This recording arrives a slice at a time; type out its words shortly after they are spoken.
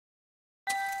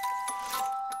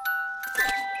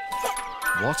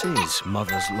What is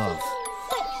mother's love?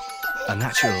 A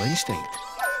natural instinct?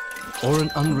 Or an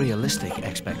unrealistic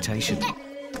expectation?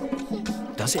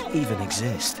 Does it even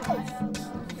exist?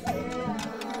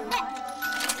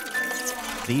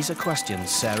 These are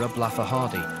questions Sarah Blaffer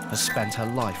Hrdy has spent her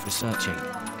life researching.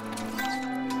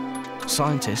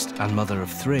 Scientist and mother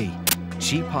of 3,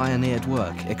 she pioneered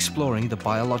work exploring the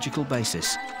biological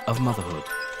basis of motherhood.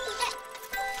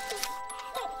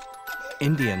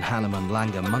 Indian Hanuman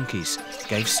langur monkeys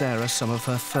gave Sarah some of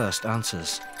her first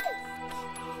answers.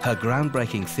 Her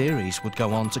groundbreaking theories would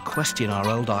go on to question our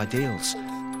old ideals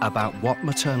about what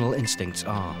maternal instincts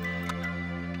are.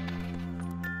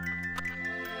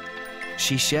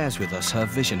 She shares with us her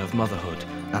vision of motherhood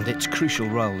and its crucial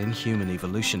role in human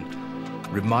evolution,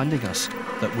 reminding us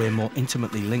that we're more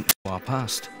intimately linked to our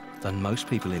past than most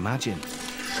people imagine,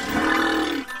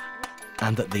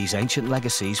 and that these ancient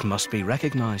legacies must be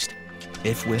recognized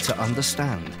if we're to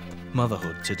understand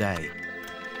motherhood today.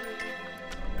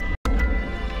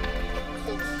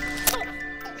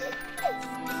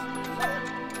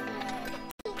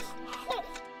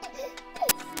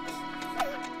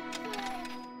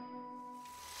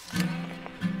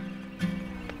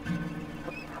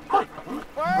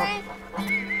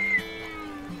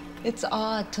 It's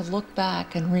odd to look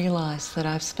back and realize that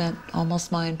I've spent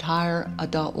almost my entire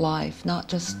adult life not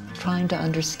just trying to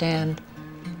understand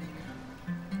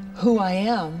who I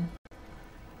am,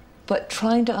 but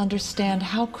trying to understand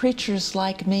how creatures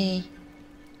like me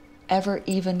ever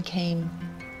even came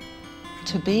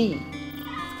to be.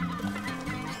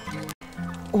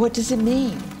 What does it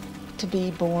mean to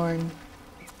be born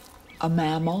a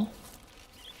mammal,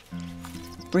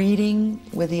 breeding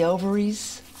with the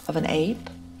ovaries of an ape,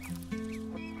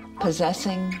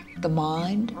 possessing the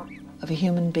mind of a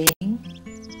human being?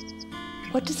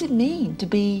 What does it mean to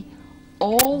be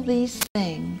all these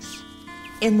things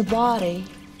in the body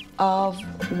of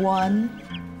one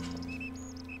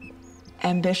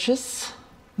ambitious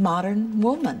modern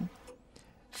woman,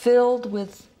 filled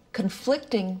with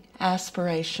conflicting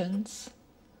aspirations,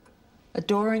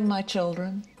 adoring my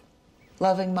children,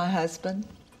 loving my husband,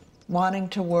 wanting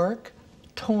to work,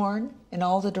 torn in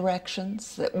all the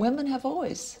directions that women have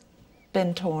always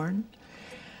been torn,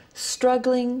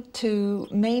 struggling to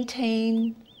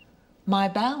maintain my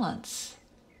balance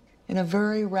in a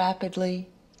very rapidly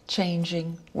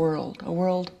changing world, a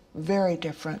world very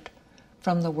different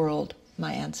from the world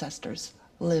my ancestors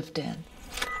lived in.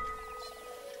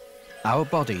 Our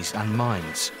bodies and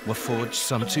minds were forged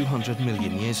some 200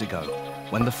 million years ago,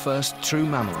 when the first true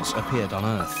mammals appeared on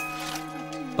Earth.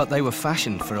 But they were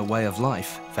fashioned for a way of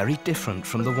life very different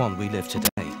from the one we live today.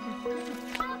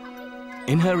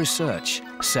 In her research,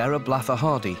 Sarah Blaffer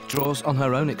Hrdy draws on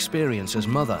her own experience as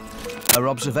mother, her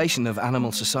observation of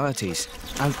animal societies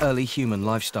and early human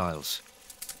lifestyles.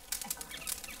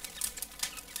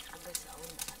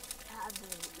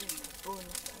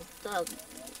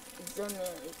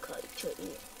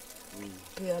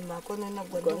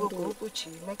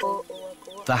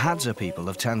 The Hadza people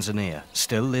of Tanzania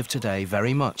still live today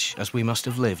very much as we must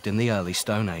have lived in the early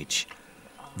Stone Age.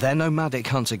 They're nomadic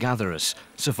hunter-gatherers,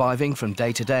 surviving from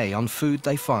day to day on food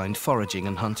they find foraging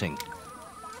and hunting.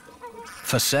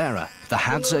 For Sarah, the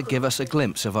Hadza give us a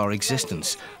glimpse of our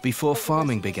existence before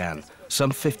farming began,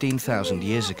 some 15,000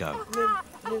 years ago.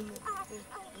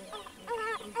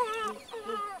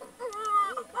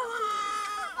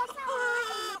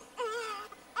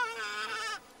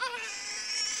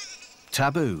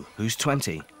 Taboo, who's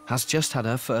 20, has just had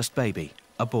her first baby,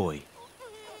 a boy.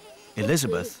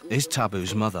 Elizabeth is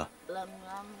Taboo's mother.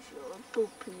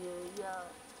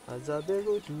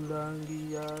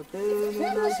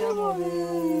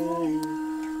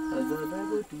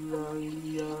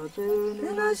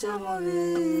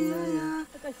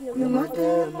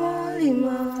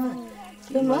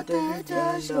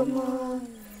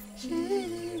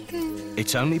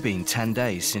 It's only been 10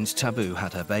 days since Taboo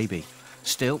had her baby.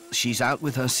 Still, she's out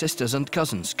with her sisters and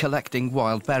cousins collecting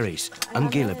wild berries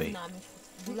and gillaby.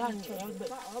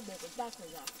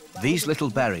 These little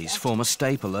berries form a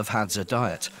staple of Hadza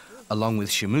diet, along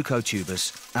with shamuko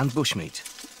tubers and bushmeat.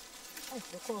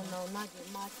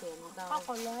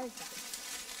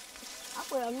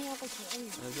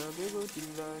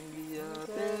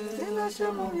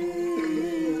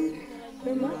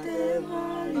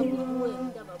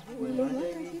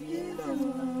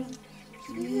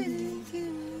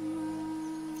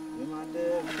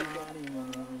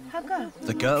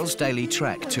 The girls' daily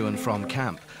trek to and from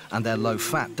camp and their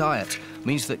low-fat diet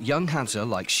means that young Hadza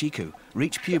like Shiku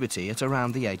reach puberty at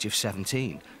around the age of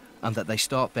 17 and that they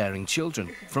start bearing children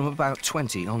from about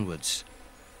 20 onwards.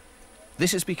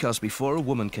 This is because before a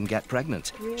woman can get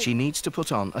pregnant, she needs to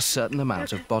put on a certain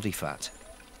amount of body fat.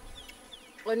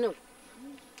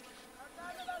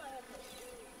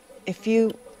 If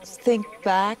you think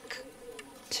back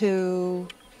to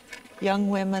young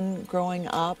women growing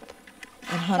up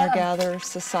in hunter-gatherer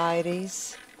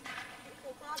societies,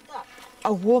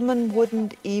 a woman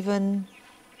wouldn't even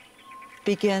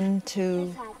begin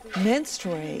to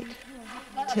menstruate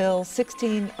till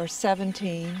 16 or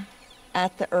 17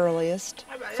 at the earliest,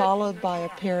 followed by a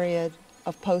period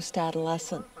of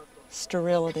post-adolescent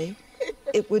sterility.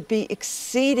 It would be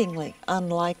exceedingly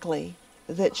unlikely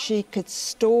that she could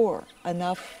store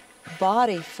enough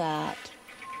body fat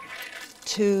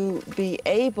to be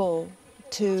able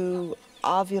to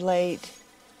ovulate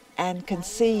and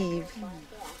conceive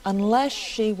unless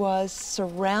she was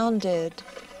surrounded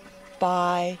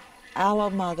by allo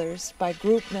mothers, by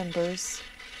group members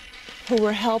who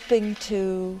were helping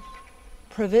to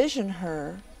provision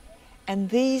her. And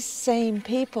these same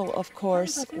people, of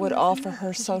course, would offer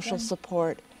her social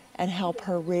support and help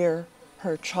her rear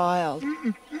her child.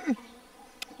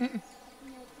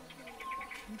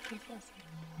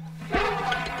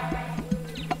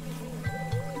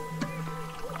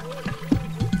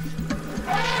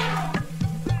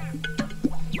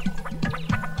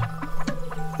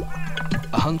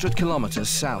 100 kilometers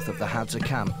south of the Hadza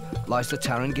camp lies the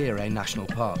Tarangire National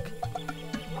Park.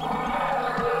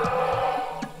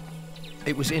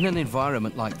 It was in an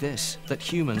environment like this that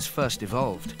humans first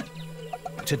evolved.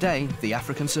 Today, the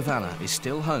African savanna is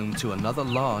still home to another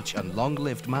large and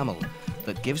long-lived mammal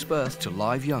that gives birth to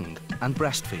live young and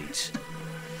breastfeeds.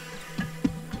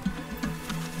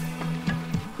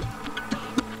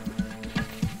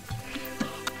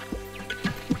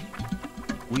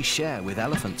 We share with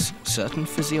elephants certain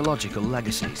physiological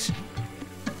legacies.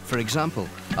 For example,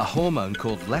 a hormone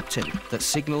called leptin that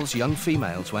signals young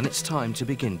females when it's time to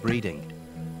begin breeding.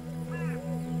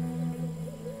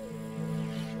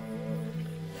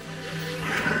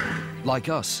 Like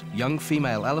us, young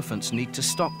female elephants need to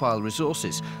stockpile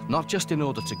resources, not just in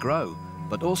order to grow,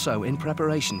 but also in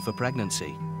preparation for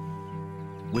pregnancy.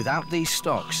 Without these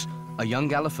stocks, a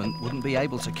young elephant wouldn't be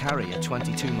able to carry a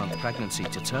 22-month pregnancy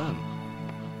to term,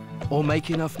 or make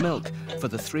enough milk for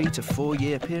the 3 to 4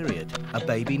 year period a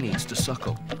baby needs to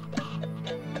suckle.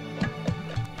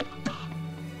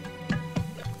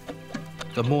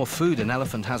 The more food an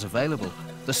elephant has available,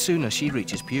 the sooner she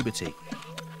reaches puberty.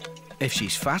 If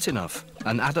she's fat enough,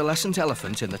 an adolescent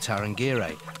elephant in the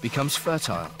Tarangire becomes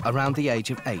fertile around the age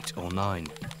of 8 or 9.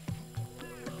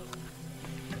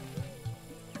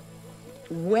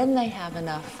 When they have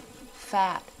enough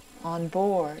fat on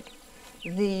board,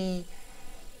 the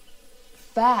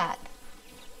fat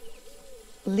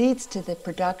leads to the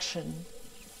production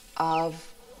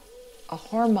of a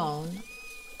hormone,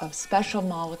 a special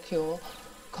molecule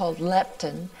called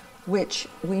leptin, which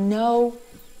we know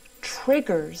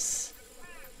triggers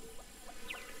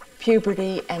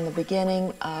puberty and the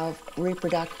beginning of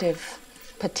reproductive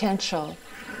potential.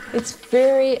 It's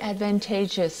very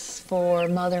advantageous for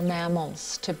mother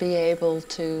mammals to be able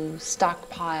to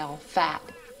stockpile fat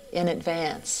in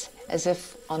advance, as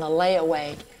if on a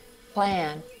layaway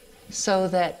plan, so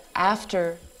that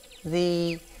after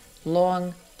the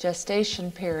long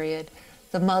gestation period,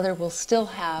 the mother will still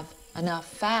have enough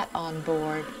fat on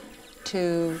board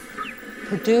to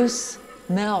produce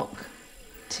milk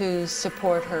to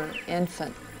support her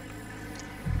infant.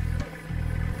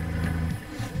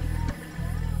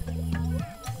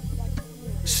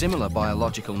 Similar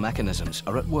biological mechanisms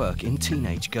are at work in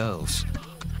teenage girls.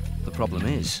 The problem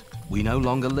is, we no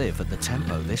longer live at the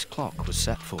tempo this clock was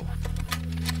set for.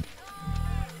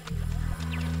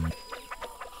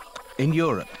 In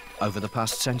Europe, over the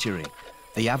past century,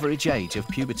 the average age of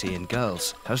puberty in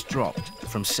girls has dropped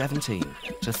from 17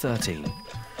 to 13.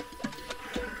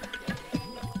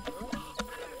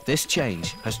 This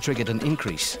change has triggered an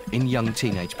increase in young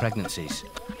teenage pregnancies.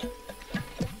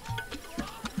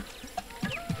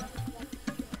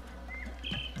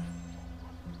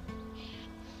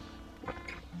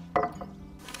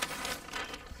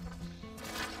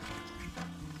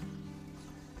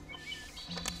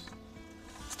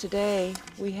 Today,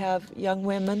 we have young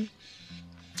women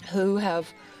who have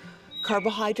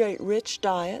carbohydrate-rich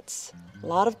diets, a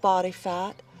lot of body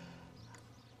fat,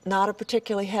 not a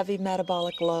particularly heavy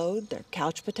metabolic load, they're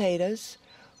couch potatoes,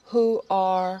 who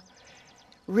are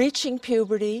reaching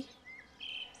puberty,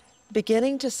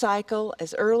 beginning to cycle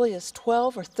as early as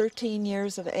 12 or 13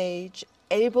 years of age,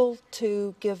 able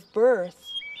to give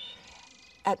birth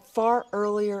at far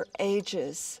earlier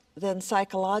ages than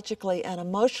psychologically and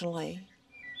emotionally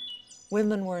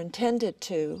women were intended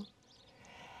to,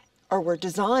 or were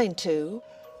designed to.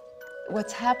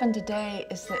 What's happened today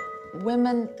is that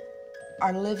women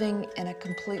are living in a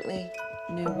completely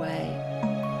new way.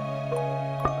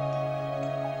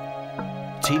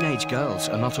 Teenage girls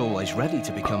are not always ready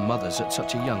to become mothers at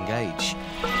such a young age.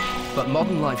 But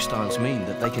modern lifestyles mean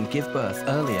that they can give birth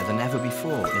earlier than ever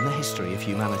before in the history of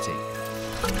humanity.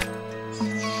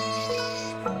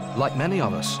 Like many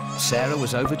of us, Sarah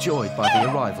was overjoyed by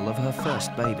the arrival of her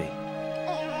first baby.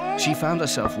 She found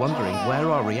herself wondering where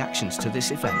our reactions to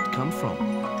this event come from.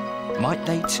 Might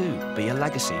they too be a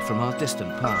legacy from our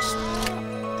distant past?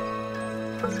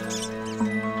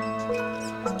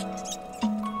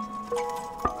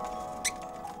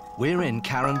 We're in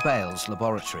Karen Bale's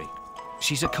laboratory.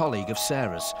 She's a colleague of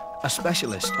Sarah's, a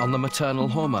specialist on the maternal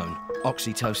hormone,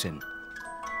 oxytocin.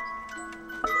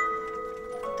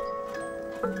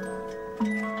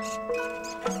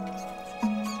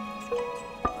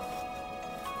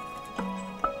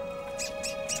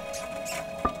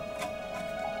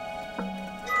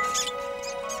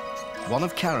 One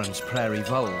of Karen's prairie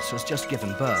voles has just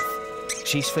given birth.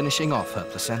 She's finishing off her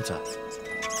placenta.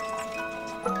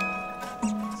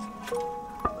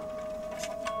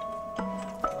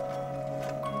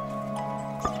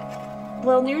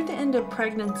 Well, near the end of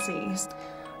pregnancy,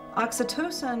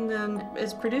 oxytocin then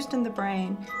is produced in the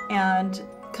brain and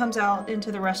comes out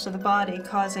into the rest of the body,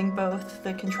 causing both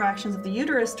the contractions of the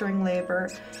uterus during labor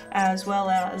as well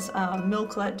as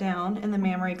milk let down in the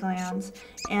mammary glands,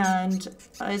 and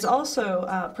is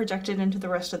also projected into the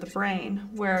rest of the brain,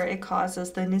 where it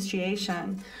causes the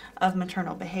initiation of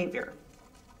maternal behavior.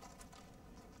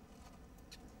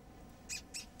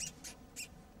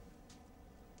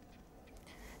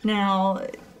 Now,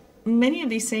 many of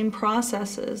these same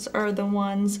processes are the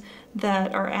ones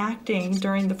that are acting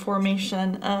during the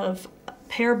formation of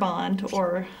pair bond,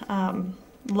 or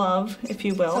love, if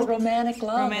you will. So romantic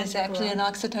love is Romantic actually love.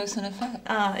 an oxytocin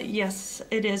effect. Yes,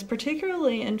 it is,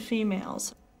 particularly in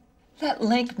females. That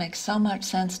link makes so much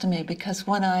sense to me, because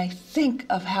when I think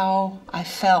of how I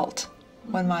felt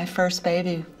when my first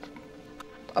baby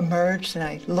emerged, and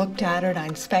I looked at her and I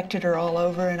inspected her all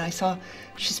over, and I saw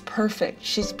she's perfect,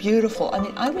 she's beautiful. I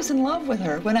mean, I was in love with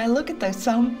her. When I look at those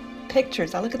same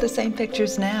pictures, I look at the same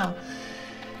pictures now.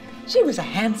 She was a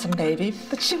handsome baby,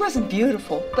 but she wasn't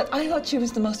beautiful. But I thought she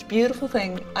was the most beautiful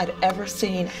thing I'd ever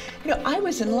seen. You know, I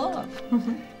was in love.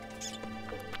 Mm-hmm.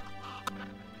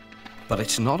 But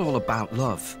it's not all about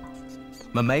love.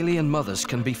 Mammalian mothers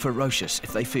can be ferocious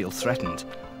if they feel threatened.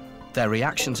 Their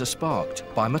reactions are sparked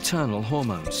by maternal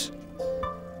hormones.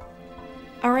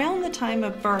 Around the time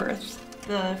of birth,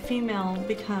 the female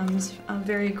becomes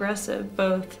very aggressive,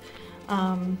 both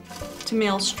to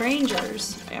male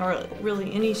strangers, or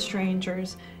really any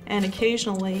strangers, and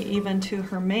occasionally even to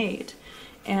her mate.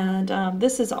 And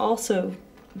this is also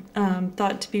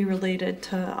thought to be related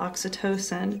to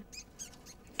oxytocin.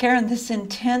 Karen, this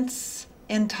intense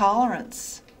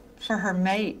intolerance for her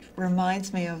mate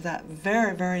reminds me of that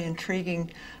very, very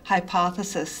intriguing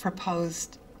hypothesis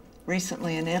proposed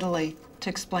recently in Italy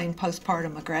to explain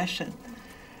postpartum aggression.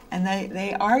 And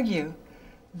they argue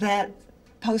that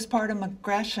postpartum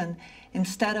aggression,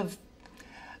 instead of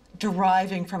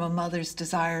deriving from a mother's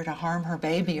desire to harm her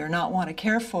baby or not want to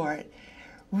care for it,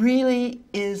 really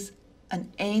is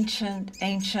an ancient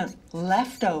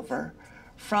leftover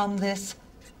from this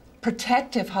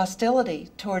protective hostility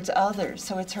towards others.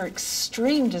 So it's her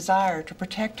extreme desire to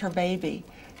protect her baby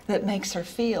that makes her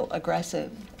feel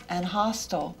aggressive and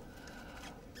hostile.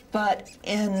 But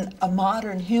in a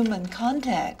modern human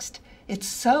context, it's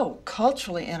so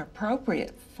culturally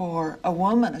inappropriate for a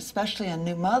woman, especially a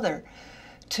new mother,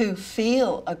 to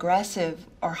feel aggressive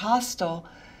or hostile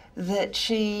that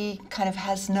she kind of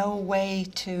has no way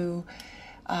to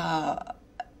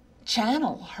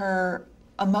channel her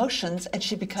emotions, and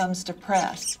she becomes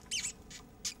depressed.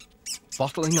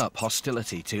 Bottling up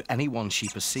hostility to anyone she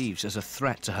perceives as a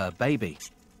threat to her baby,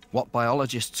 what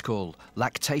biologists call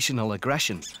lactational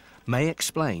aggression, may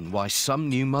explain why some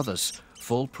new mothers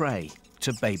fall prey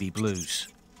to baby blues.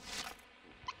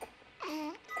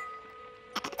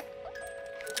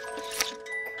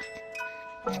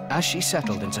 As she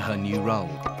settled into her new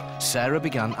role, Sarah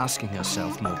began asking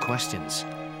herself more questions.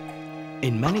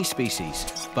 In many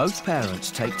species, both parents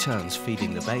take turns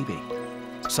feeding the baby.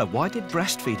 So why did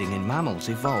breastfeeding in mammals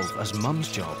evolve as mum's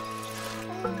job?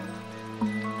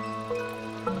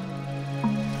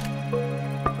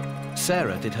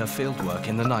 Sarah did her fieldwork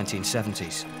in the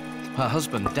 1970s. Her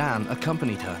husband, Dan,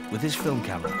 accompanied her with his film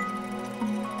camera.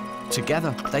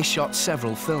 Together, they shot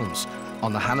several films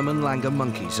on the Hanuman langur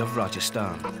monkeys of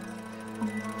Rajasthan.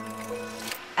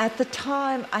 At the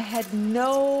time, I had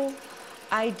no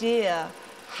idea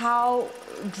how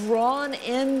drawn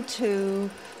into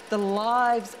the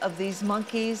lives of these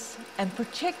monkeys, and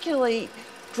particularly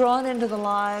drawn into the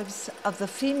lives of the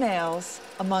females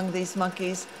among these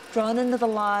monkeys, drawn into the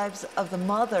lives of the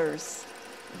mothers,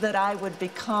 that I would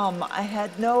become. I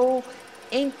had no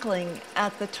inkling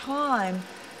at the time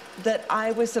that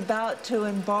I was about to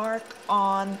embark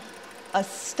on a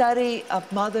study of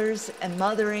mothers and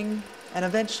mothering and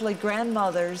eventually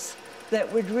grandmothers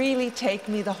that would really take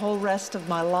me the whole rest of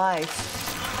my life.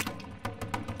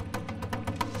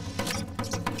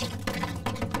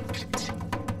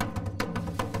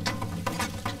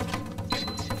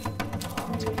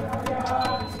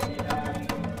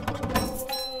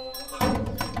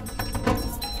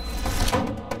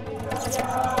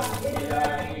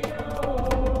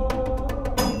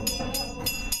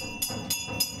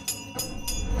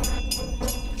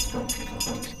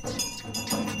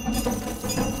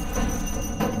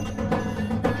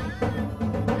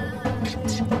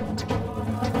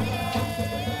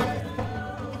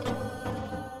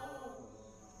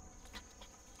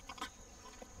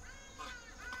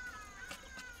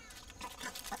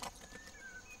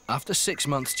 After 6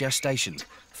 months gestation,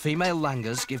 female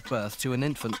langurs give birth to an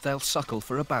infant they'll suckle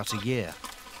for about a year.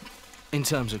 In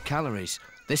terms of calories,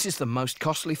 this is the most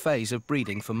costly phase of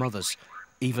breeding for mothers,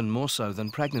 even more so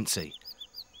than pregnancy.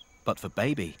 But for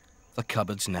baby, the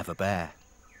cupboard's never bare.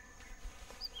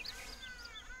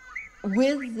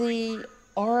 With the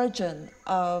origin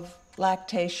of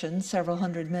lactation several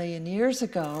 100 million years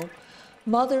ago,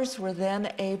 mothers were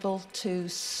then able to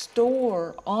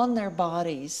store on their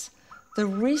bodies the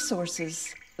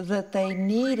resources that they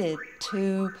needed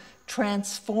to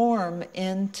transform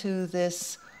into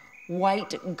this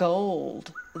white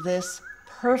gold, this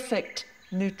perfect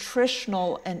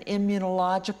nutritional and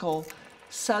immunological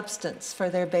substance for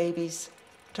their babies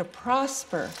to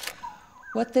prosper.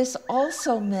 What this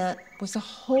also meant was a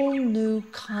whole new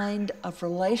kind of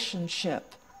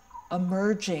relationship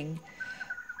emerging,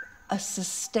 a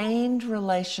sustained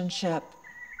relationship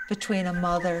between a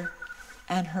mother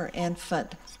and her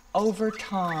infant over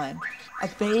time, a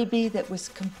baby that was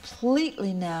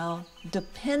completely now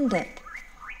dependent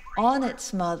on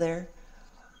its mother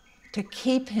to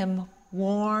keep him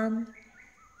warm,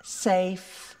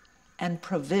 safe, and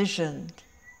provisioned.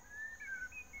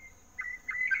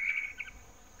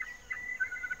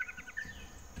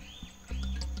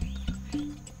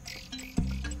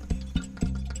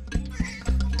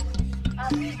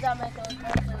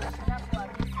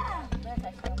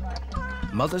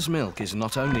 Mother's milk is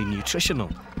not only nutritional.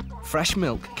 Fresh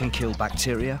milk can kill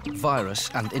bacteria, virus,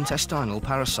 and intestinal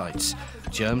parasites,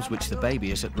 germs which the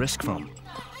baby is at risk from.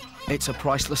 It's a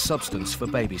priceless substance for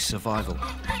baby's survival.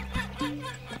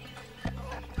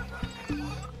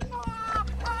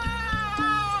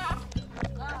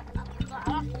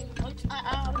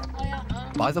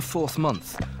 By the 4th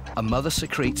month, a mother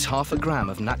secretes half a gram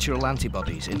of natural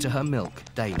antibodies into her milk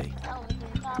daily.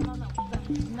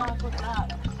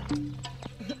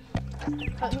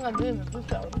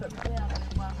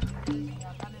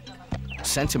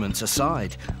 Sentiments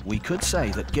aside, we could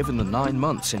say that given the 9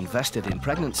 months invested in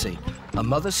pregnancy, a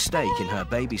mother's stake in her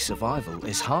baby's survival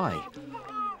is high.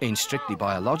 In strictly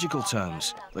biological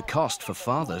terms, the cost for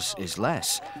fathers is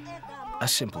less. A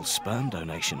simple sperm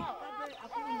donation.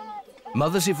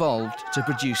 Mothers evolved to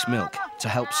produce milk to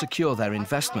help secure their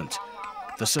investment,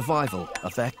 the survival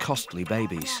of their costly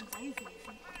babies.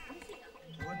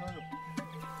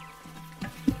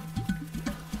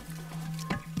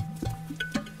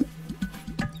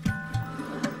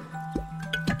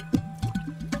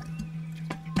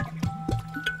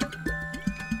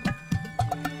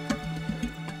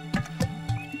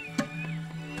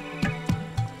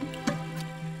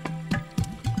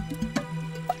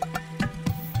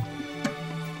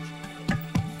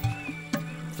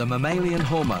 The mammalian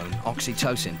hormone,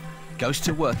 oxytocin, goes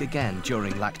to work again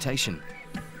during lactation.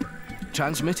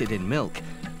 Transmitted in milk,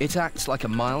 it acts like a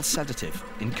mild sedative,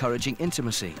 encouraging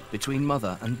intimacy between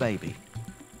mother and baby.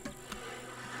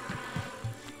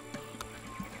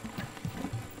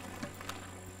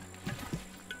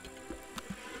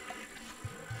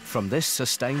 From this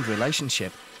sustained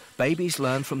relationship, babies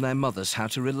learn from their mothers how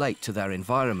to relate to their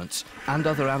environments and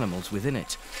other animals within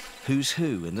it, who's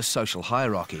who in the social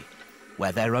hierarchy,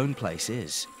 where their own place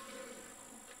is.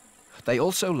 They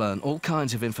also learn all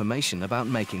kinds of information about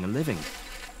making a living.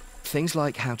 Things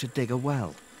like how to dig a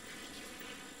well.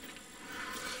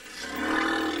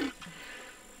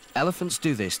 Elephants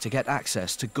do this to get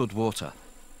access to good water.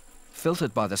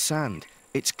 Filtered by the sand,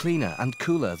 it's cleaner and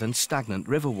cooler than stagnant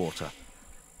river water.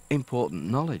 Important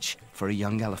knowledge for a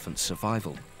young elephant's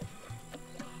survival.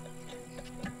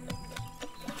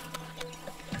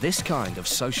 This kind of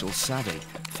social savvy,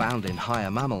 found in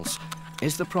higher mammals,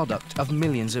 is the product of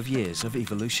millions of years of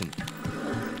evolution.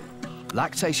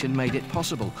 Lactation made it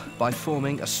possible by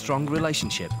forming a strong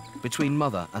relationship between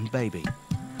mother and baby.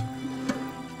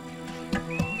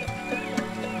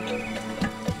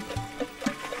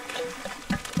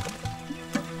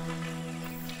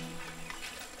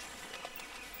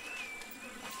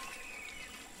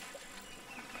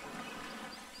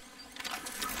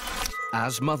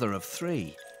 As mother of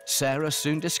 3, Sarah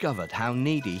soon discovered how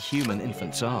needy human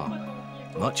infants are,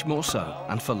 much more so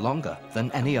and for longer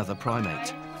than any other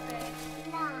primate.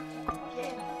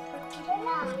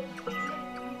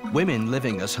 Women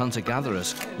living as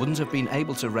hunter-gatherers wouldn't have been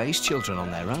able to raise children on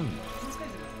their own.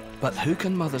 But who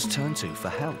can mothers turn to for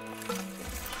help?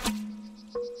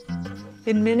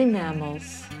 In many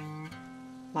mammals,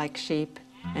 like sheep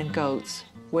and goats,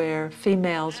 where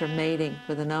females are mating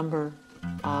with a number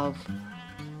of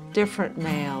different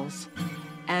males,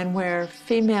 and where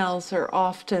females are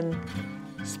often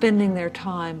spending their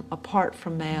time apart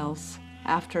from males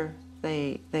after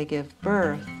they give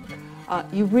birth,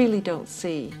 you really don't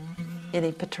see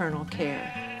any paternal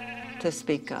care to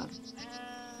speak of.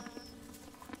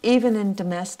 Even in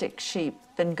domestic sheep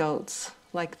and goats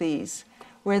like these,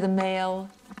 where the male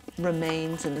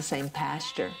remains in the same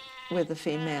pasture with the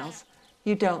females,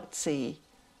 you don't see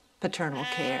paternal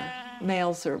care.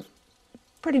 Males are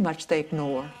pretty much, they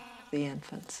ignore the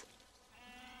infants.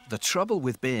 The trouble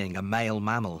with being a male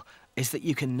mammal is that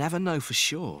you can never know for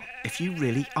sure if you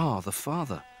really are the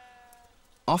father.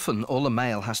 Often all a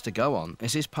male has to go on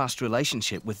is his past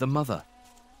relationship with the mother.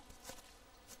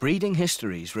 Breeding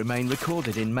histories remain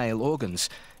recorded in male organs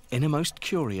in a most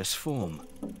curious form: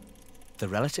 the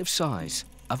relative size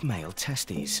of male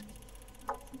testes.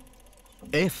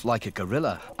 If, like a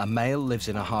gorilla, a male lives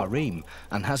in a harem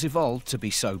and has evolved to be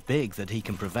so big that he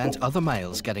can prevent other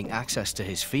males getting access to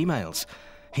his females,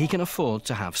 he can afford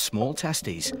to have small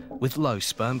testes with low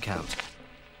sperm count.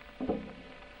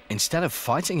 Instead of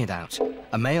fighting it out,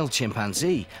 a male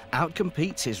chimpanzee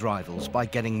outcompetes his rivals by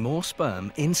getting more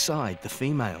sperm inside the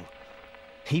female.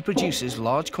 He produces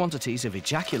large quantities of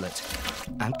ejaculate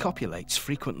and copulates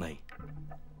frequently.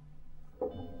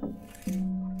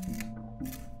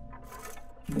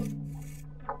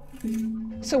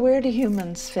 So where do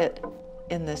humans fit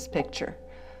in this picture?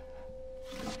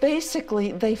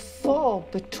 Basically, they fall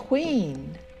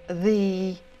between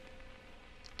the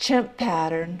chimp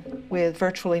pattern with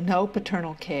virtually no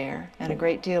paternal care and a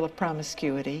great deal of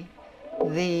promiscuity,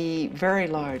 the very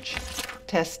large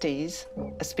testes,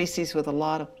 a species with a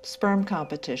lot of sperm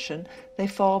competition. They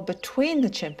fall between the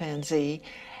chimpanzee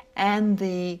and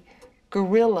the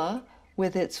gorilla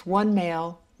with its one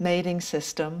male mating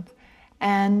system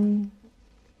and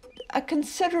a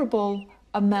considerable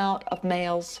amount of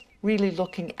males really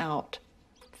looking out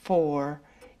for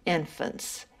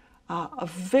infants. A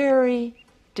very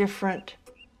different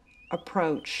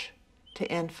approach to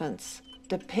infants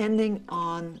depending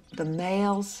on the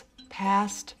male's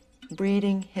past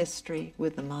breeding history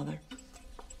with the mother.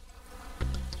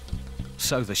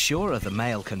 So the surer the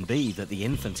male can be that the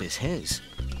infant is his,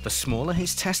 the smaller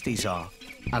his testes are,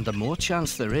 and the more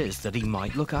chance there is that he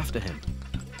might look after him.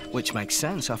 Which makes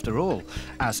sense after all,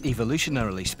 as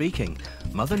evolutionarily speaking,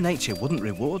 Mother Nature wouldn't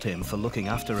reward him for looking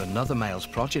after another male's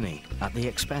progeny at the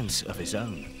expense of his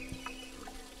own.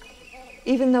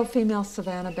 Even though female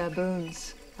savanna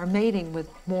baboons are mating with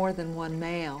more than one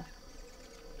male,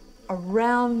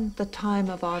 around the time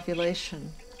of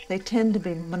ovulation, they tend to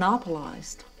be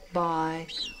monopolized by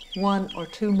one or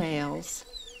two males.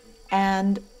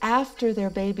 And after their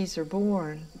babies are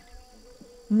born,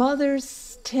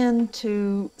 mothers tend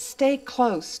to stay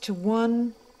close to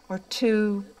one or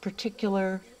two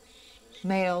particular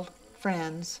male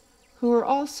friends who are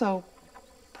also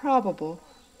probable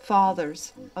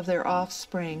fathers of their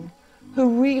offspring,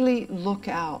 who really look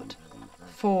out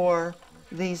for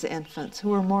these infants,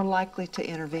 who are more likely to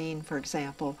intervene, for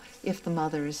example, if the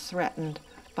mother is threatened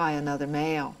by another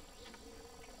male.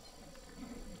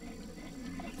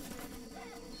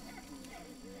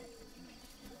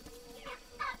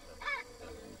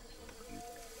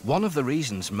 One of the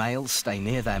reasons males stay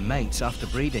near their mates after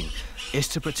breeding is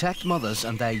to protect mothers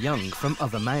and their young from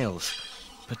other males,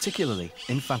 particularly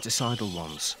infanticidal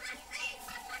ones.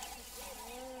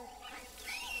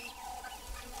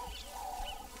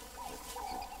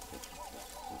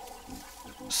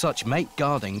 Such mate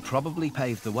guarding probably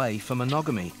paved the way for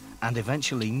monogamy and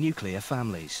eventually nuclear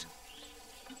families.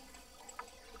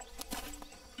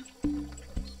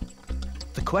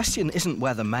 The question isn't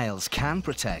whether males can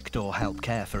protect or help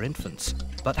care for infants,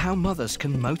 but how mothers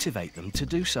can motivate them to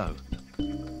do so.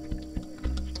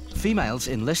 Females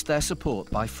enlist their support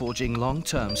by forging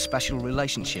long-term special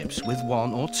relationships with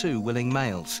 1 or 2 willing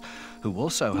males, who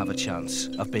also have a chance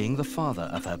of being the father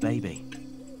of her baby.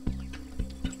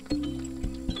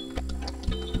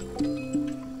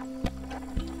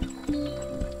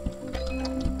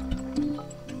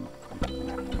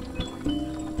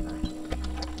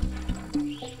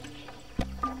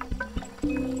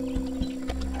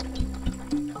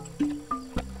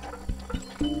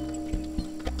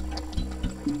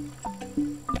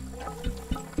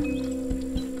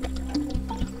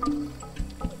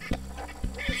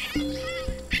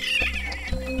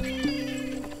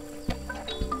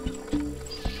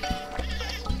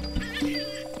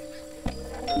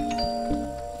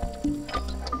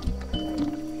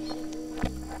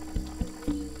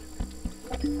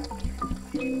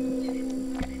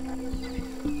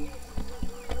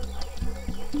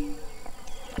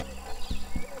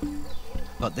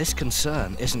 But this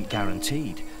concern isn't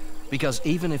guaranteed, because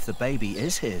even if the baby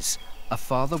is his, a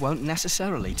father won't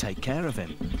necessarily take care of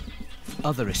him.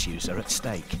 Other issues are at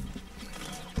stake.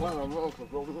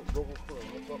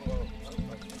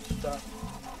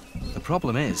 The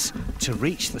problem is, to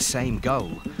reach the same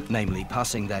goal, namely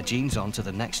passing their genes on to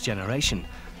the next generation,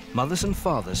 mothers and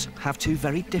fathers have 2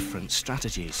 very different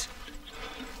strategies.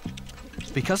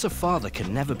 Because a father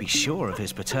can never be sure of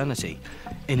his paternity,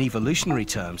 in evolutionary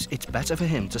terms, it's better for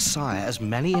him to sire as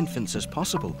many infants as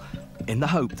possible, in the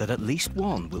hope that at least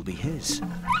one will be his.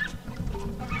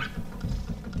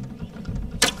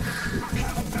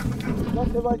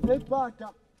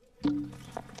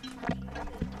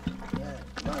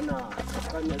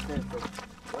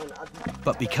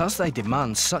 But because they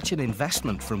demand such an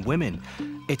investment from women,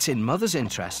 it's in mothers'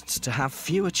 interests to have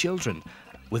fewer children,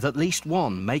 with at least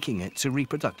one making it to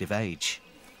reproductive age.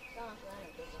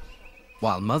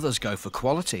 While mothers go for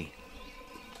quality,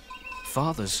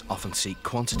 fathers often seek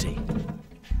quantity.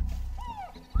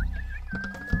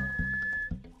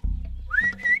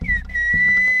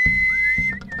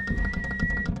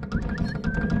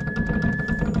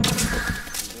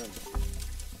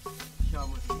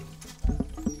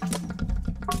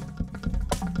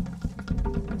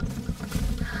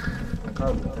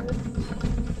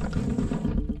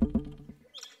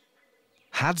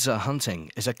 Hadza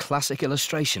hunting is a classic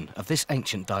illustration of this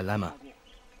ancient dilemma.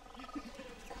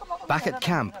 Back at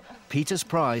camp, Peter's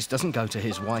prize doesn't go to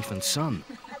his wife and son.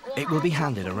 It will be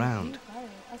handed around.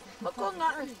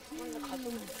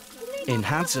 In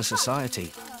Hadza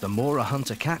society, the more a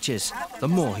hunter catches, the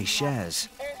more he shares.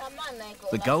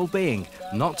 The goal being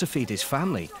not to feed his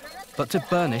family, but to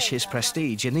burnish his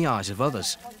prestige in the eyes of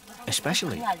others,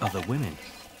 especially other women.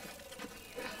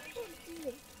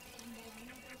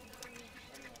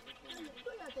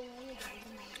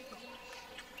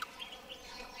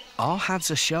 Are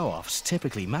Hadza show-offs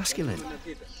typically masculine?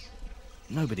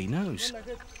 Nobody knows.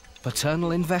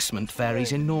 Paternal investment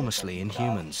varies enormously in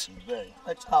humans.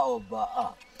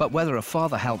 But whether a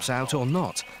father helps out or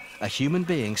not, a human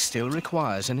being still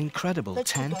requires an incredible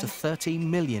 10 to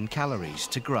 13 million calories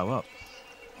to grow up.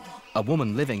 A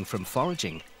woman living from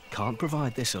foraging can't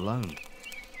provide this alone.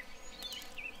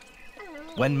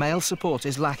 When male support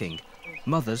is lacking,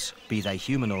 mothers, be they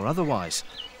human or otherwise,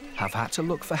 have had to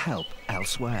look for help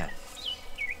elsewhere.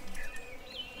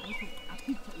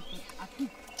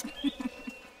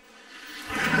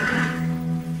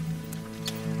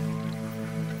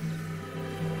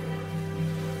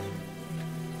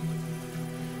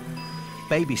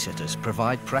 Babysitters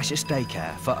provide precious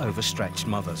daycare for overstretched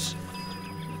mothers.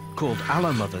 Called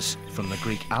allo mothers, from the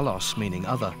Greek allos meaning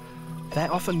other,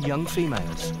 they're often young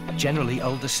females, generally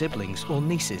older siblings or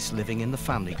nieces living in the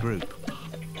family group.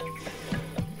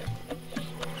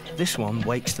 This one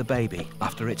wakes the baby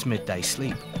after its midday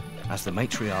sleep, as the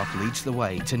matriarch leads the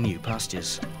way to new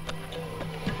pastures.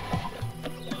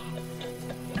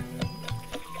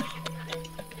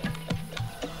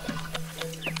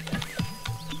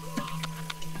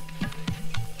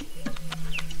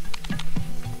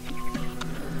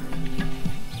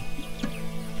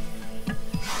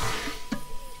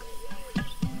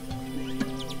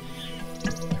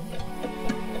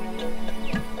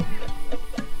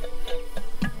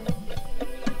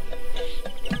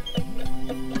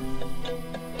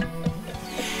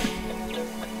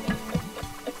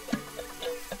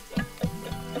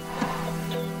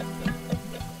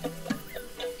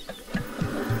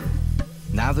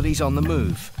 Now that he's on the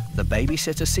move, the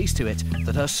babysitter sees to it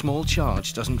that her small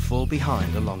charge doesn't fall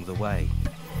behind along the way.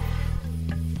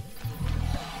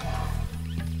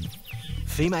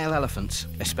 Female elephants,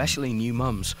 especially new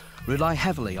mums, rely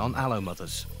heavily on allo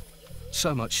mothers.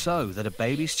 So much so that a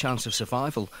baby's chance of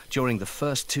survival during the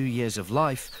first 2 years of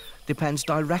life depends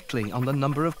directly on the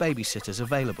number of babysitters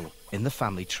available in the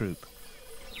family troop.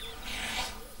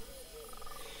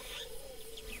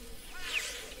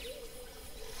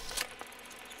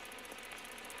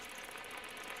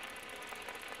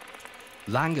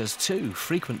 Langurs, too,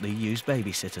 frequently use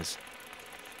babysitters.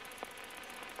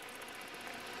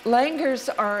 Langurs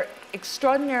are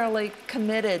extraordinarily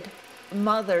committed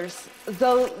mothers,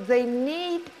 though they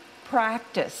need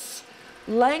practice.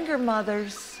 Langur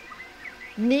mothers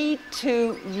need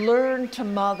to learn to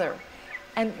mother.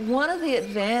 And one of the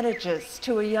advantages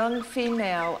to a young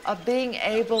female of being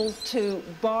able to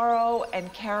borrow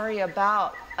and carry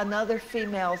about another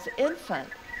female's infant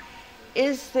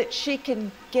is that she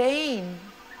can gain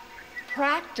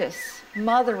practice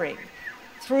mothering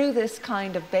through this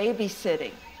kind of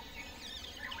babysitting.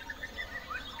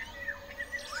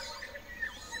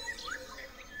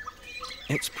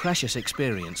 It's precious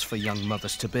experience for young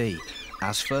mothers-to-be,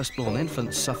 as firstborn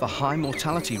infants suffer high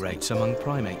mortality rates among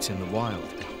primates in the wild.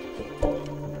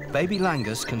 Baby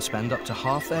langurs can spend up to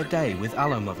half their day with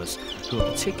allo mothers who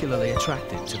are particularly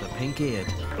attracted to the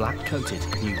pink-eared, black-coated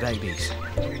new babies.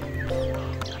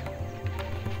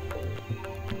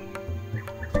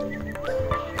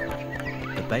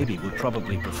 The baby would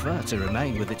probably prefer to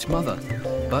remain with its mother,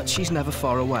 but she's never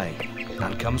far away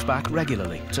and comes back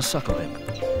regularly to suckle him.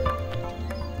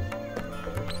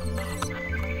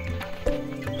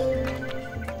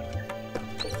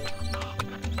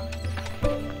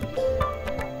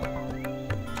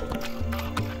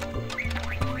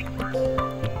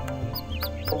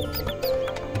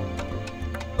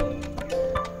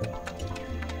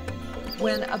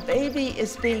 When a baby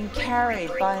is being carried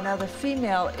by another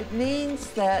female, it means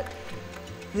that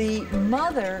the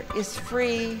mother is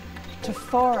free to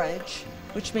forage,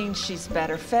 which means she's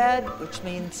better fed, which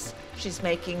means she's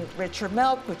making richer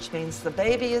milk, which means the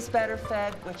baby is better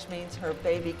fed, which means her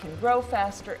baby can grow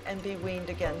faster and be weaned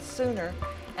again sooner,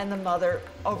 and the mother,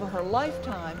 over her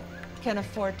lifetime, can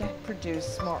afford to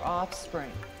produce more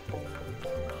offspring.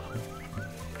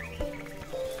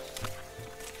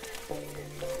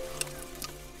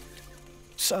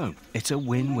 So, it's a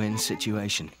win-win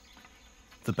situation.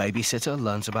 The babysitter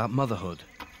learns about motherhood.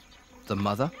 The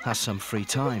mother has some free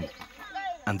time.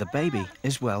 And the baby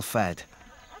is well fed.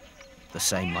 The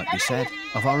same might be said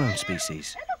of our own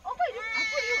species.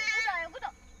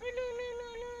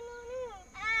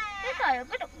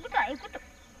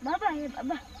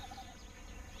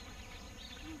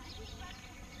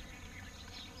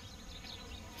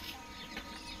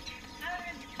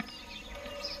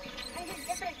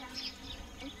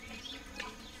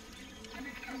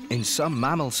 In some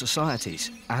mammal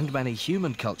societies, and many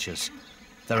human cultures,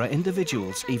 there are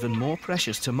individuals even more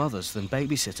precious to mothers than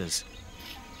babysitters: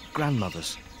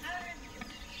 grandmothers.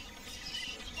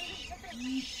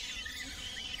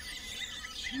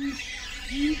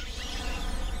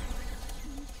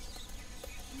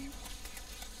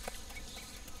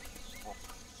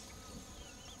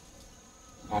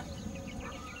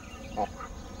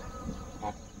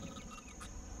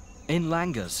 In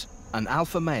langurs, an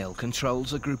alpha male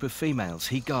controls a group of females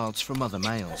he guards from other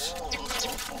males.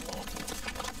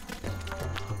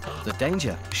 The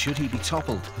danger, should he be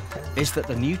toppled, is that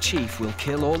the new chief will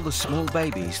kill all the small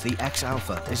babies the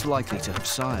ex-alpha is likely to have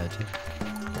sired.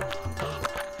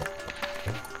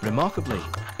 Remarkably,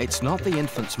 it's not the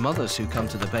infant's mothers who come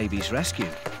to the baby's rescue,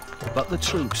 but the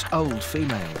troop's old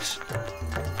females.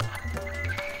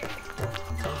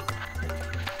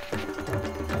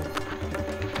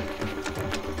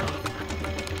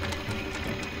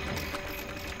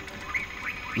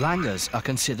 Langurs are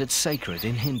considered sacred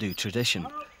in Hindu tradition,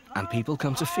 and people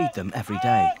come to feed them every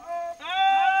day.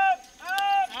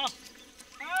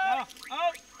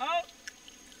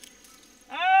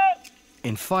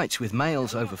 In fights with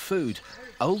males over food,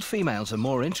 old females are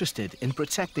more interested in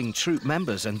protecting troop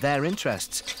members and their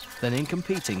interests than in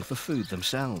competing for food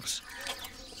themselves.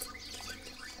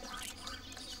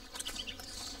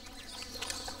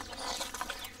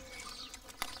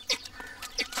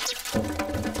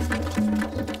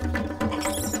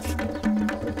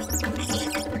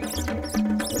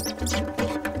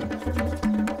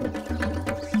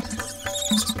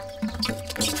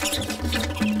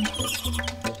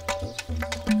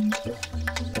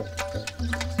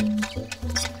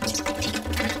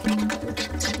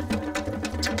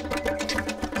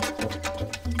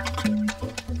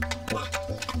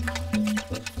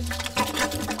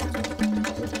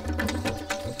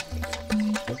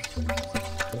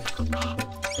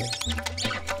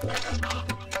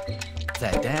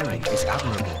 Their daring is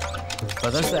admirable,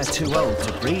 but as they're too old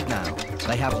to breed now,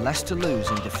 they have less to lose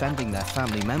in defending their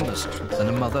family members than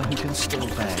a mother who can still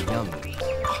bear young.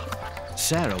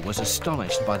 Sarah was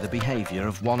astonished by the behaviour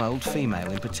of one old female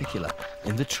in particular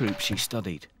in the troop she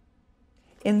studied.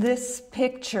 In this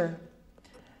picture,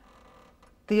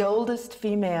 the oldest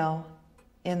female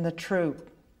in the troop,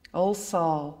 old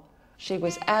Saul, she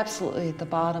was absolutely at the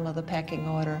bottom of the pecking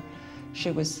order.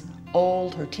 She was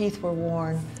old, her teeth were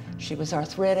worn, she was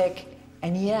arthritic,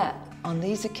 and yet, on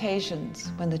these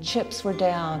occasions, when the chips were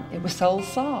down, it was old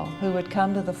Saul who would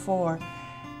come to the fore.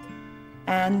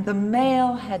 And the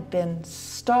male had been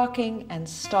stalking and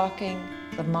stalking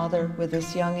the mother with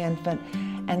this young infant,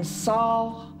 and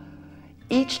Saul,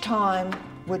 each time,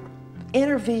 would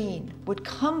intervene, would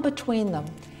come between them,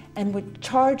 and would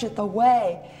charge at the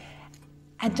way.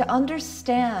 And to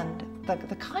understand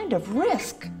the kind of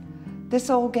risk this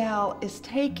old gal is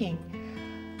taking,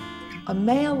 a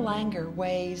male langur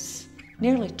weighs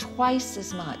nearly twice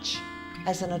as much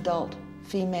as an adult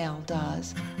female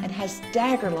does and has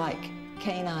dagger-like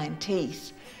canine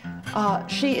teeth.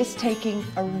 She is taking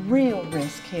a real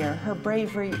risk here. Her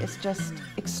bravery is just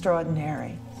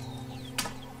extraordinary.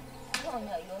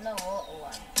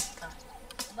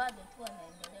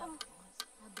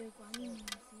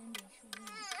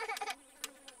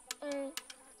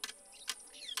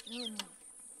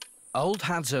 Old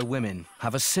Hadza women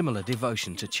have a similar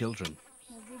devotion to children.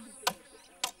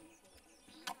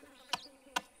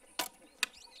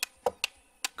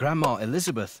 Grandma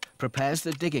Elizabeth prepares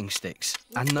the digging sticks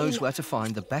and knows where to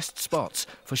find the best spots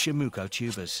for shamuko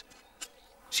tubers.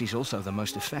 She's also the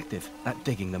most effective at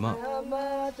digging them up.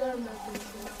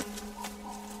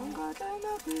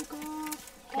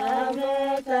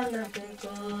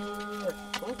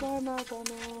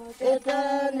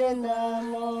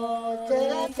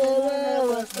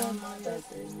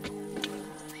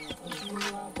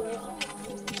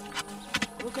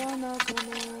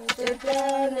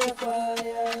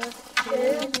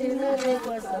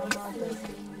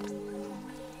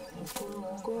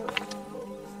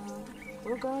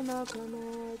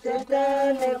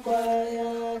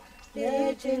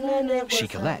 She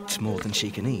collects more than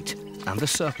she can eat, and the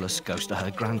surplus goes to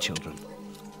her grandchildren.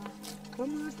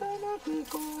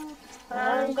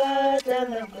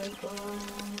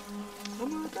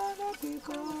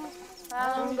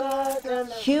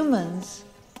 Humans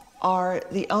are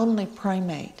the only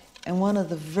primate and one of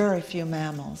the very few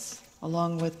mammals,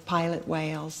 along with pilot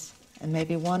whales and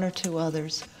maybe one or two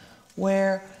others,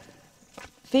 where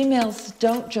females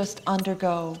don't just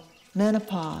undergo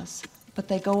menopause, but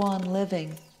they go on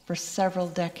living for several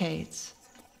decades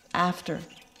after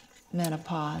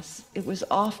menopause. It was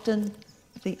often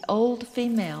the old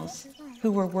females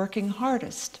who were working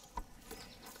hardest,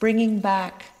 bringing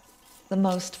back the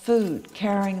most food,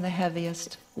 carrying the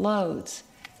heaviest loads.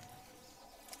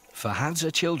 For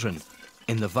Hadza children,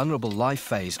 in the vulnerable life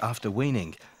phase after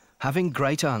weaning, having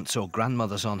great aunts or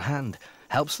grandmothers on hand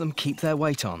helps them keep their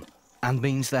weight on and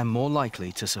means they're more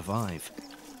likely to survive.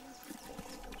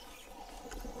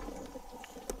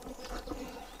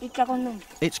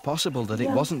 It's possible that it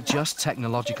wasn't just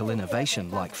technological innovation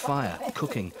like fire,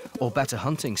 cooking, or better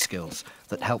hunting skills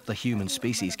that helped the human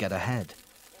species get ahead.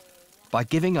 By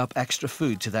giving up extra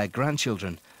food to their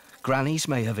grandchildren, grannies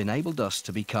may have enabled us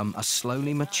to become a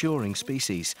slowly maturing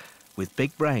species with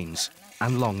big brains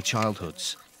and long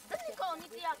childhoods.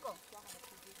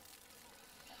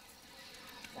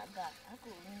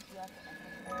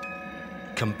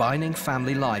 Combining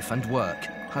family life and work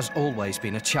has always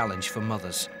been a challenge for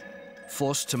mothers,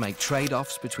 forced to make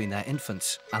trade-offs between their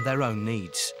infants and their own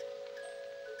needs.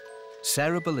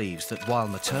 Sarah believes that while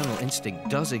maternal instinct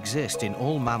does exist in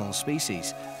all mammal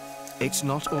species, it's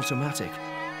not automatic,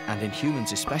 and in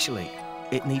humans especially,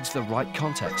 it needs the right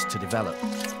context to develop.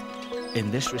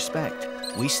 In this respect,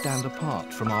 we stand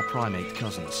apart from our primate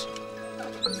cousins.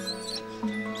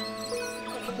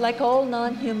 Like all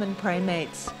non-human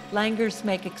primates, langurs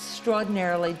make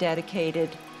extraordinarily dedicated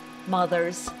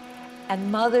mothers,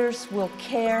 and mothers will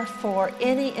care for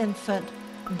any infant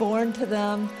born to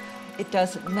them. It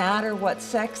doesn't matter what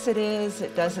sex it is,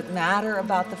 it doesn't matter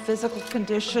about the physical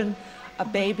condition. A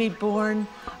baby born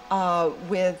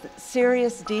with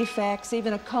serious defects,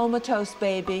 even a comatose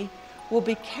baby, will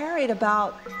be carried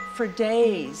about for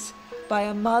days by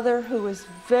a mother who is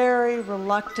very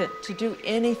reluctant to do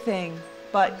anything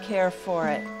but care for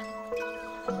it.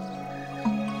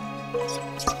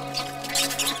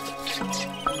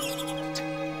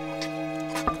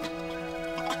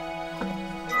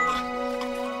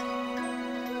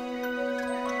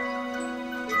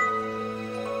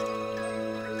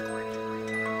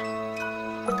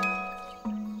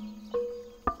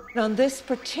 On this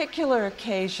particular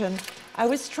occasion, I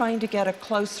was trying to get a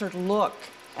closer look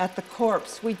at the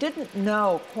corpse. We didn't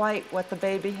know quite what the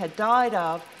baby had died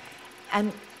of,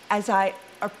 and as I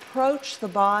approached the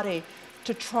body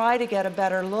to try to get a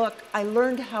better look, I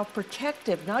learned how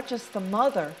protective, not just the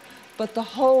mother, but the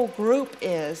whole group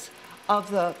is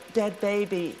of the dead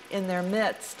baby in their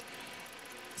midst,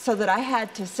 so that I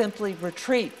had to simply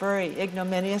retreat very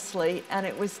ignominiously, and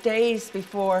it was days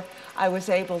before I was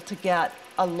able to get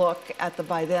a look at the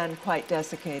by then quite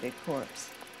desiccated corpse.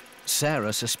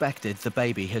 Sarah suspected the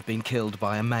baby had been killed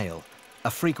by a male, a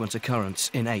frequent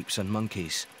occurrence in apes and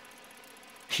monkeys.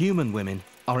 Human women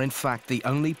are in fact the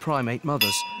only primate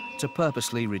mothers to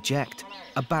purposely reject,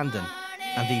 abandon,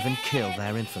 and even kill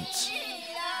their infants.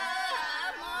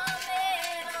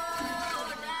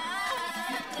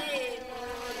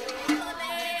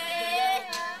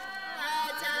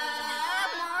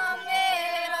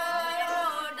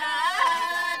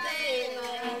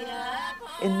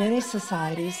 In many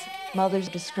societies, mothers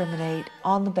discriminate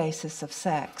on the basis of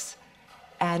sex.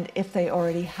 And if they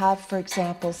already have, for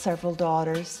example, several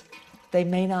daughters, they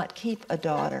may not keep a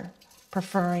daughter,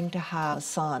 preferring to have a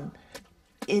son.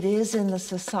 It is in the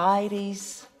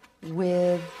societies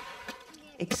with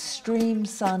extreme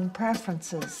son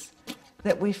preferences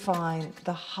that we find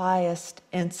the highest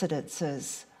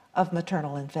incidences of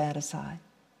maternal infanticide.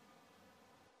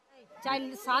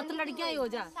 चाहे 7 लड़कियां ही हो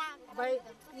जा भाई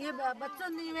ये बच्चों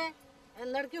नहीं हुए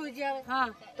लड़की हो जाए हाँ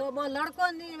तो वो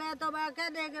लड़कों नहीं हुए तो वह कह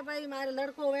दे कि भाई हमारे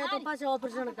लड़कों हुए तो पास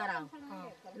ऑपरेशन कराओ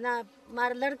ना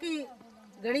हमारे लड़की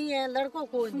घड़ी है लड़कों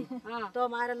को नहीं तो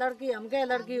हमारे लड़की हमके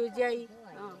लड़की हो जाए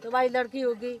तो भाई लड़की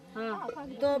होगी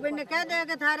तो मैंने कह दे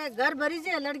कि थारे घर भरी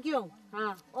से लड़कियों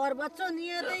और बच्चों नहीं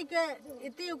है तो के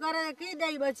इतनी करे की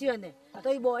दे बच्चियों ने तो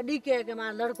ये बॉडी के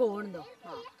हमारे लड़को होने दो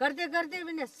करते करते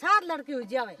मैंने 7 लड़की हो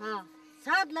जाए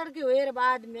 7 लड़की हुए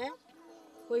बाद में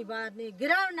कोई बात नहीं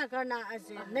गिराव न करना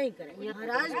ऐसे नहीं करे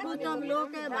राजपूत हम लोग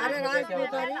के हमारे राजपूत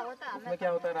क्या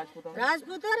होता है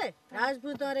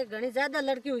राजपूत घनी ज्यादा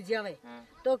लड़की हो जावे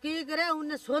तो की करे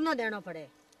उन्हें सोना देना पड़े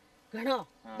घणो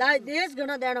देश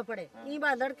घणो देना पड़े ई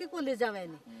बात लड़की को ले जावे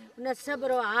नहीं उन्हें सब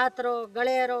रो हाथ रो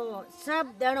गले रो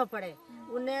सब देना पड़े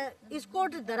उन्हें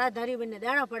स्कोट धरा धरी बने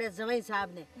देना पड़े जवाई साहब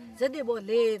ने जदी वो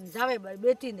ले जावे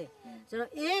बेटी ने चलो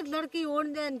एक लड़की ओढ़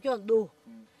दे क्यों 2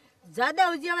 ज्यादा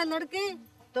हो जावे लड़की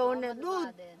तो उन्हें दूध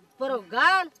परो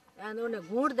गाल उन्हें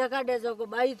घूंट देखा दे जो को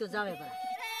बाई तो जावे पड़ा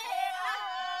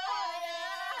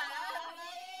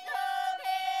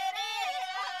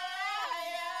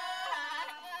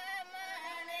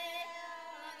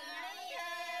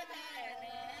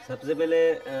सबसे पहले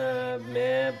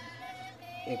मैं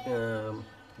एक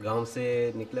गांव से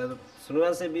निकला तो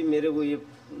शुरुआत से भी मेरे को ये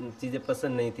चीज़ें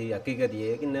पसंद नहीं थी। हकीकत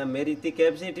ये है कि ना मेरी इतनी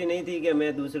कैपेसिटी नहीं थी कि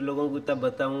मैं दूसरे लोगों को तब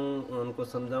बताऊं, उनको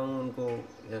समझाऊं, उनको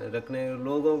रखने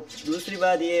लोगों। दूसरी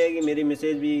बात ये है कि मेरी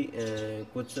मिसेज भी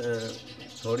कुछ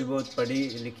थोड़ी बहुत पढ़ी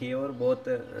लिखी है और बहुत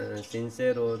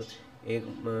सिंसियर और एक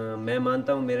मैं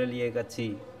मानता हूँ मेरे लिए एक अच्छी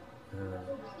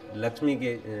लक्ष्मी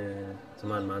के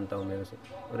समान मानता हूँ मेरे से,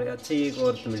 और अच्छी एक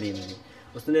औरत मिली मुझे।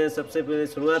 उसने सबसे पहले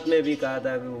शुरुआत में भी कहा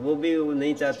था कि वो भी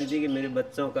नहीं चाहती थी कि मेरे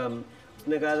बच्चों का,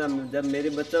 उसने कहा था जब मेरे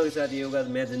बच्चों के साथ ये होगा तो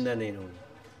मैं ज़िंदा नहीं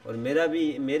रहूँगी। और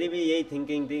मेरी भी यही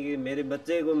थिंकिंग थी कि मेरे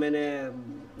बच्चे को मैंने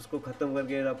उसको ख़त्म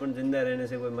करके अपन ज़िंदा रहने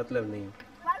से कोई मतलब नहीं।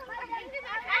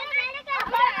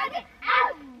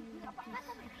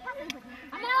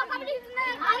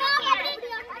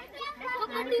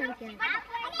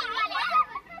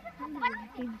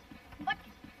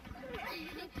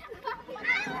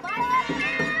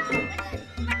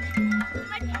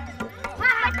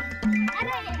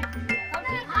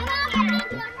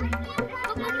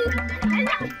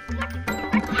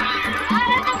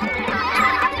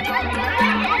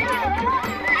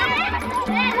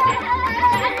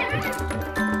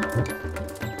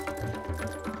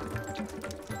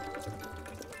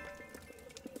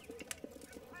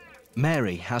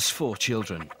 Mary has 4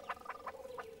 children.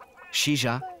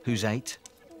 Shija, who's 8,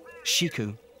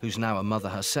 Shiku, who's now a mother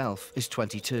herself, is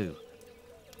 22.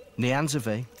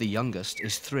 Nyanzave, the youngest,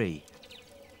 is 3,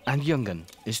 and Yungan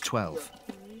is 12.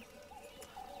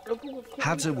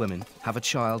 Hadza women have a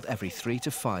child every 3 to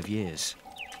 5 years.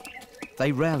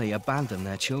 They rarely abandon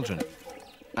their children,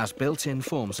 as built-in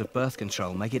forms of birth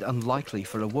control make it unlikely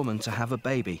for a woman to have a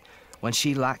baby when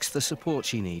she lacks the support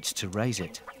she needs to raise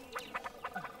it.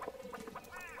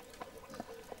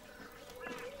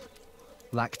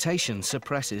 Lactation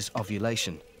suppresses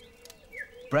ovulation.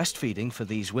 Breastfeeding for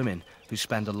these women, who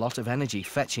spend a lot of energy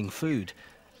fetching food,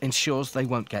 ensures they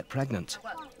won't get pregnant.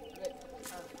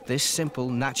 This simple,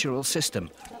 natural system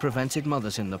prevented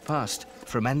mothers in the past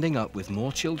from ending up with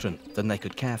more children than they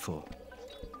could care for.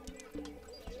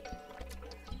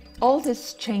 All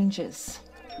this changes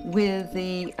with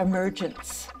the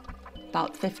emergence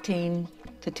about 15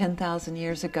 to 10,000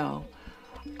 years ago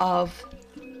of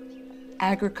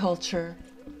agriculture,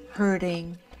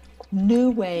 herding,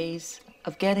 new ways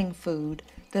of getting food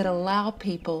that allow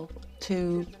people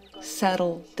to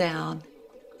settle down.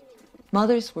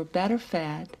 Mothers were better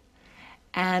fed,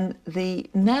 and the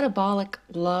metabolic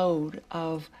load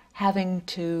of having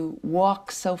to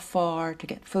walk so far to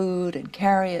get food and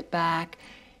carry it back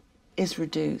is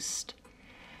reduced.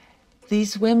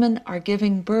 These women are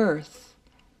giving birth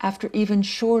after even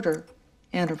shorter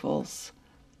intervals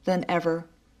than ever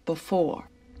before.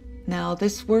 Now,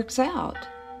 this works out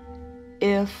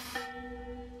if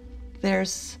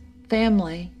there's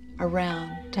family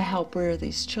around to help rear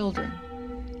these children.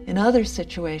 In other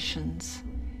situations,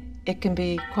 it can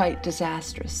be quite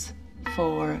disastrous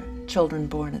for children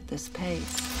born at this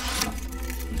pace.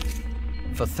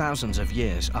 For thousands of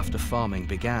years after farming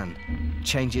began,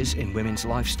 changes in women's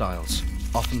lifestyles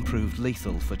often proved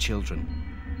lethal for children.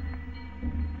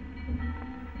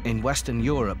 In Western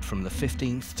Europe from the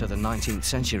 15th to the 19th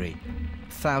century,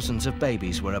 thousands of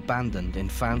babies were abandoned in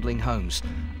foundling homes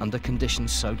under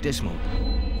conditions so dismal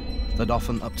that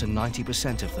often up to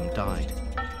 90% of them died.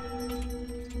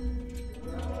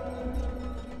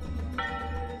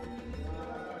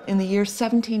 In the year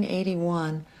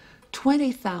 1781,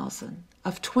 20,000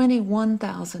 of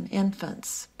 21,000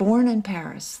 infants born in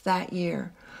Paris that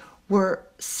year were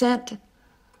sent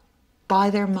by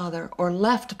their mother or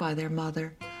left by their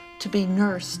mother to be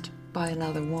nursed by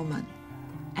another woman.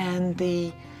 And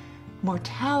the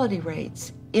mortality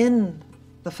rates in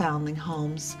the foundling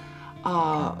homes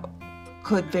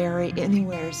could vary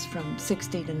anywhere from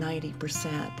 60 to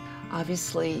 90%.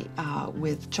 Obviously,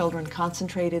 with children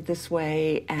concentrated this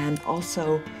way and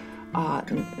also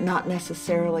not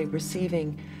necessarily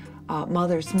receiving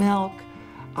mother's milk,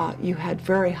 you had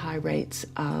very high rates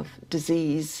of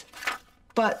disease.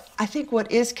 But I think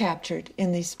what is captured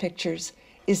in these pictures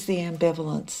is the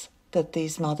ambivalence that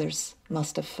these mothers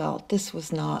must have felt. This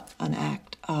was not an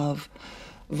act of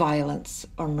violence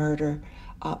or murder.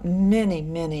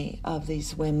 Many of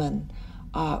these women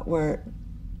were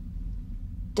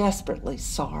desperately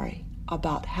sorry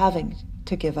about having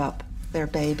to give up their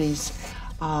babies.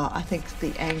 I think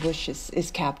the anguish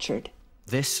is captured.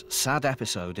 This sad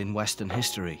episode in Western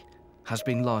history has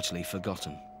been largely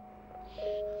forgotten.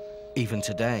 Even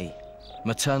today,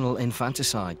 maternal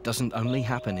infanticide doesn't only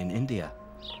happen in India.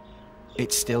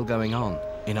 It's still going on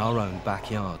in our own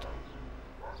backyard.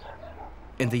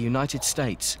 In the United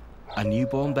States, a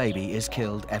newborn baby is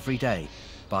killed every day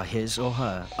by his or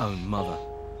her own mother.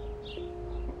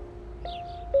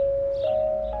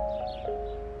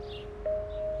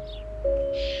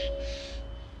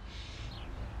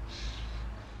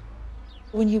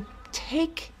 When you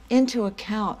take into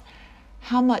account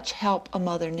how much help a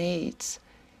mother needs,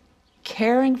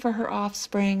 caring for her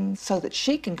offspring so that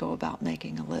she can go about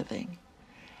making a living,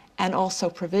 and also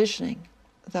provisioning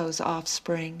those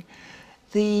offspring,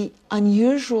 the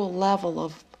unusual level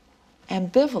of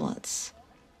ambivalence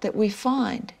that we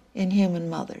find in human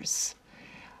mothers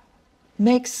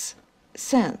makes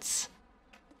sense.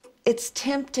 It's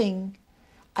tempting,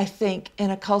 I think, in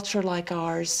a culture like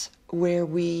ours where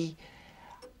we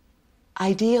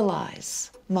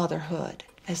idealize motherhood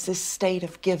as this state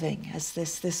of giving, as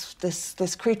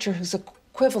this creature who's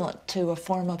equivalent to a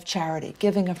form of charity,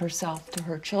 giving of herself to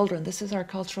her children. This is our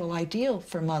cultural ideal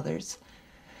for mothers.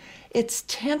 It's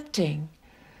tempting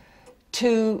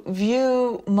to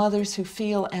view mothers who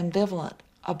feel ambivalent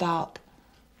about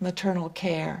maternal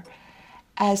care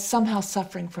as somehow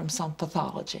suffering from some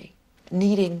pathology,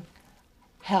 needing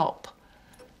help.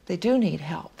 They do need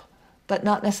help, but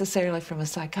not necessarily from a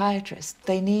psychiatrist.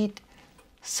 They need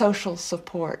social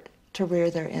support to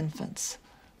rear their infants.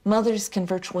 Mothers can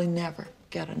virtually never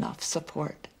get enough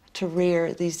support to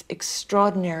rear these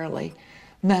extraordinarily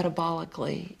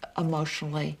metabolically,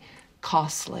 emotionally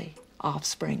costly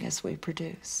offspring as we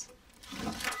produce.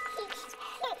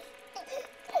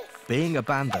 Being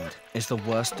abandoned is the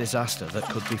worst disaster that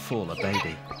could befall a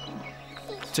baby.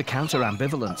 To counter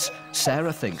ambivalence,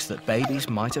 Sarah thinks that babies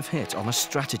might have hit on a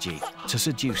strategy to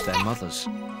seduce their mothers.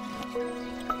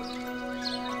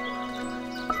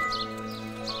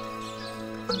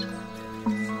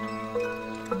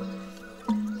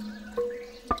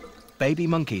 Baby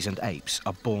monkeys and apes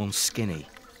are born skinny.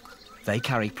 They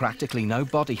carry practically no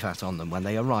body fat on them when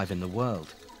they arrive in the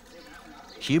world.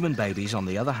 Human babies, on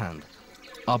the other hand,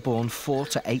 are born 4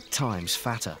 to 8 times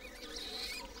fatter.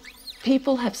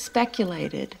 People have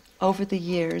speculated over the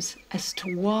years as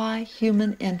to why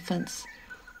human infants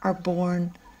are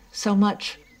born so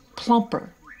much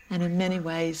plumper and in many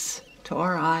ways to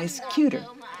our eyes, cuter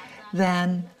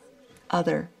than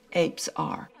other apes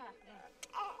are.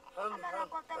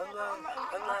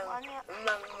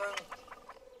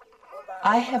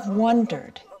 I have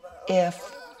wondered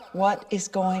if what is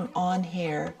going on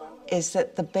here is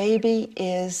that the baby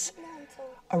is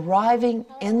arriving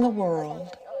in the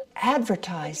world,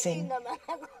 advertising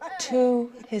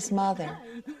to his mother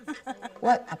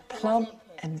what a plump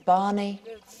and bonny,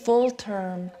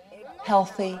 full-term,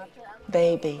 healthy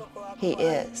baby he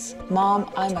is.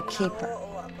 Mom, I'm a keeper.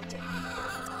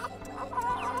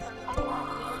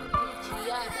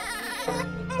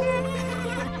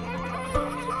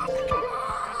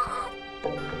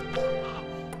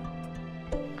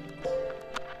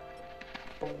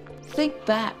 Think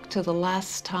back to the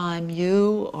last time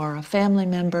you or a family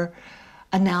member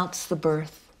announced the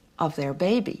birth of their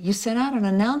baby. You sent out an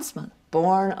announcement,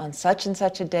 born on such and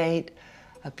such a date,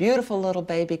 a beautiful little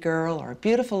baby girl or a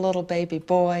beautiful little baby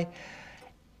boy,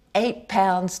 8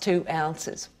 pounds, 2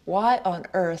 ounces. Why on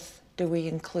earth do we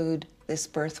include this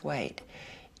birth weight?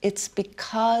 It's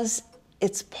because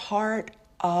it's part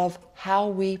of how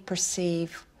we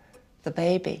perceive the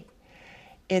baby.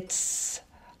 It's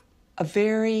a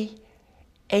very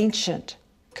ancient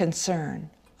concern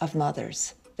of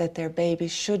mothers that their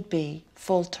babies should be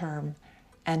full-term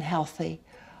and healthy.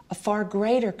 A far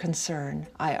greater concern,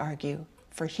 I argue,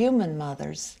 for human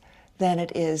mothers than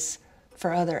it is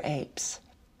for other apes.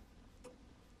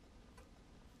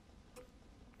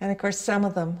 And of course, some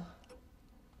of them,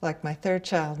 like my third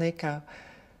child, Nico,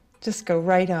 just go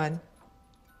right on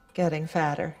getting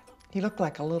fatter. He looked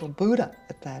like a little Buddha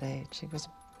at that age. He was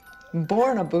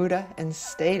born a Buddha and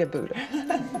stayed a Buddha.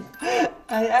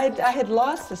 I had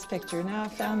lost this picture, now I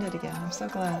found it again. I'm so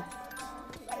glad.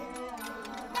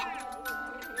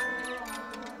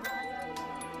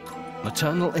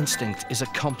 Maternal instinct is a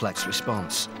complex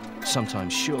response,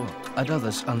 sometimes sure, at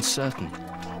others uncertain.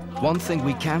 One thing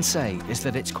we can say is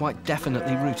that it's quite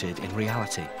definitely rooted in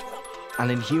reality.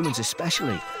 And in humans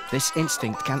especially, this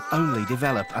instinct can only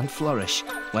develop and flourish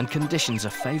when conditions are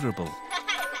favourable.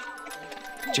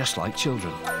 Just like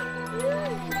children.